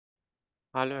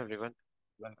Hello everyone,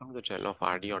 welcome to the channel of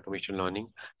RD Automation Learning.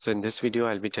 So in this video,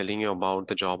 I'll be telling you about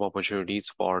the job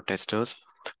opportunities for testers,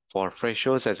 for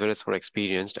freshers as well as for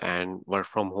experienced and work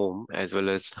from home as well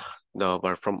as the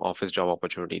work from office job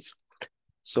opportunities.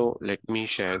 So let me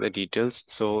share the details.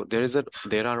 So there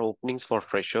are openings for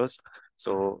freshers.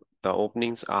 So the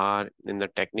openings are in the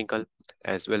technical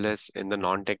as well as in the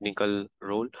non-technical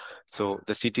role. So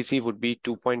the CTC would be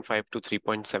 2.5 to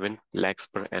 3.7 lakhs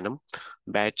per annum.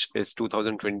 Batch is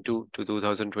 2022 to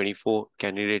 2024.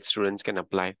 Candidate students can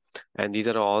apply, and these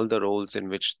are all the roles in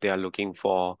which they are looking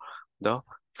for the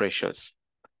freshers.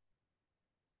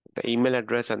 The email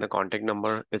address and the contact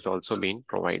number is also being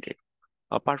provided.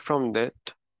 Apart from that,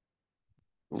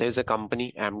 there's a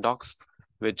company, Amdocs,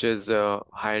 which is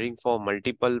hiring for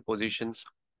multiple positions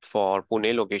for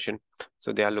Pune location.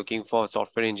 So they are looking for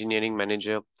software engineering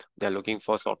manager, they are looking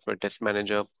for software test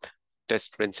manager,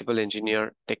 test principal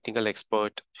engineer, technical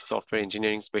expert, software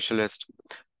engineering specialist,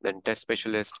 then test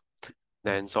specialist,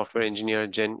 then software engineer,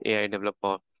 Gen AI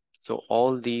developer. So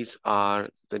all these are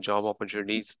the job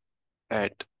opportunities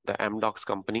at the Amdocs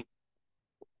company.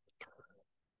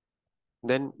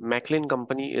 Then Mclin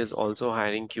company is also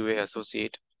hiring QA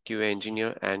associate, QA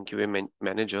engineer, and QA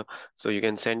manager. So you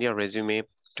can send your resume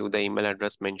to the email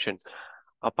address mentioned.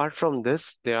 Apart from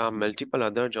this, there are multiple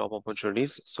other job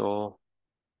opportunities. So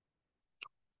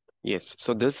yes,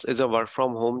 so this is a work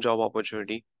from home job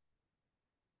opportunity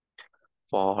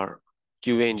for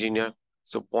QA engineer.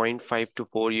 So zero point 0.5 to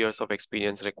 4 years of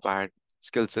experience required.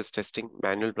 Skills is testing,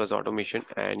 manual plus automation,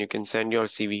 and you can send your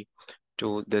CV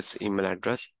to this email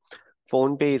address.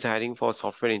 PhonePe is hiring for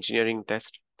software engineering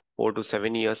test, 4 to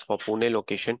 7 years for Pune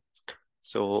location.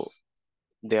 So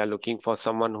they are looking for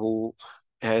someone who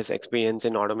has experience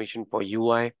in automation for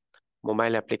UI,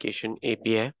 mobile application,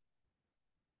 API.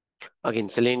 Again,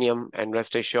 Selenium and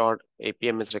rest assured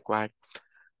APM is required.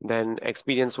 Then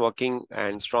experience working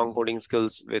and strong coding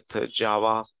skills with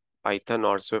Java, Python,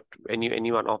 or Swift,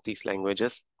 any one of these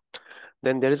languages.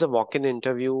 Then there is a walk-in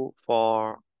interview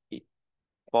for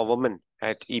women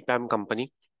at EPAM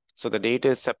company. So the date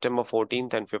is September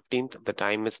 14th and 15th. The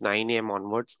time is 9 a.m.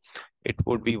 onwards. It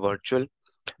would be virtual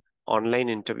online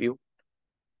interview.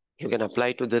 You can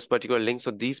apply to this particular link.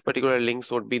 So these particular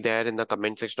links would be there in the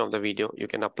comment section of the video. You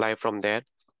can apply from there.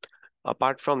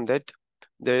 Apart from that,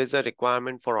 there is a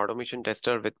requirement for automation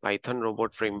tester with Python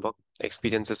robot framework.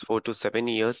 Experience is 4 to 7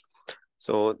 years.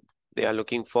 So they are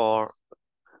looking for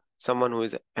someone who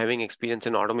is having experience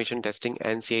in automation testing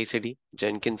and CI/CD,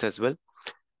 Jenkins as well.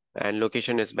 And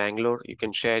location is Bangalore. You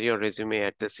can share your resume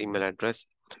at this email address.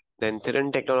 Then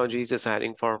Thiran Technologies is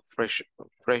hiring for fresh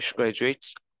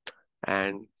graduates,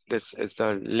 and this is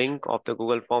the link of the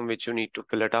Google form which you need to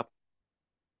fill it up.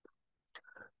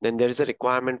 Then there is a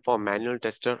requirement for manual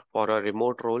tester for a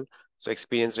remote role. So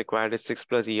experience required is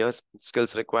 6+ years.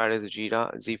 Skills required is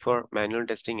Jira, Zephyr, manual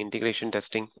testing, integration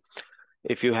testing.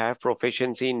 If you have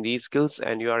proficiency in these skills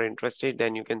and you are interested,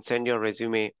 then you can send your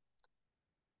resume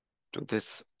to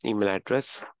this email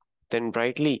address. Then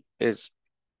Brightly is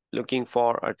looking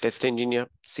for a test engineer,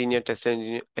 senior test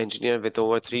engineer with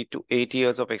over 3 to 8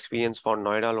 years of experience for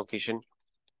Noida location.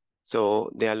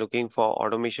 So they are looking for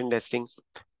automation testing,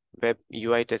 web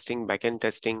UI testing, backend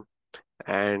testing,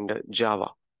 and Java.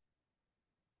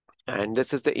 And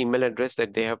this is the email address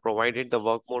that they have provided. The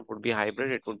work mode would be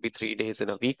hybrid. It would be 3 days in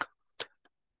a week.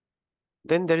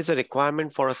 Then there is a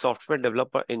requirement for a software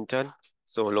developer intern.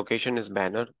 So location is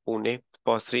Banner, Pune.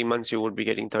 First 3 months, you would be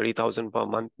getting 30,000 per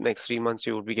month. Next 3 months,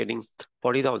 you would be getting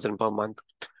 40,000 per month.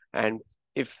 And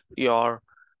if your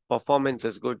performance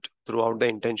is good throughout the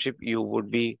internship, you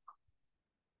would be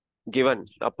given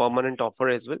a permanent offer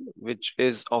as well, which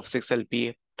is of 6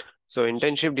 LPA. So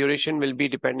internship duration will be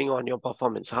depending on your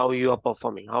performance, how you are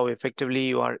performing, how effectively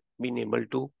you are being able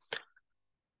to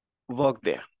work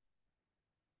there.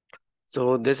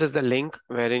 So this is the link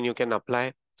wherein you can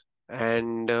apply.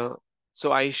 And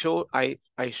so I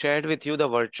shared with you the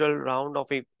virtual round of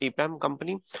EPAM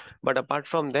company, but apart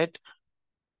from that,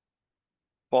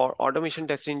 for automation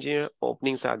test engineer,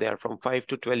 openings are there from 5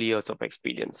 to 12 years of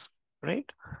experience, right?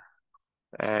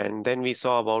 And then we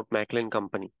saw about Macklin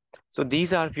Company. So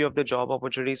these are few of the job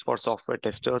opportunities for software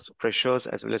testers, freshers,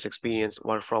 as well as experienced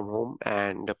work from home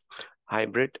and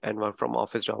hybrid and work from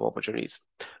office job opportunities.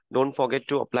 Don't forget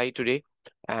to apply today.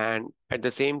 And at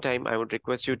the same time, I would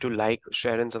request you to like,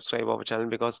 share, and subscribe our channel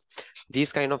because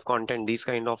these kind of content, these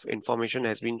kind of information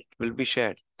will be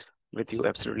shared with you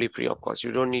absolutely free of cost.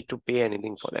 You don't need to pay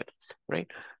anything for that, right?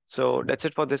 So that's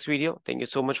it for this video. Thank you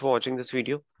so much for watching this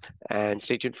video and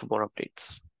stay tuned for more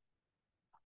updates.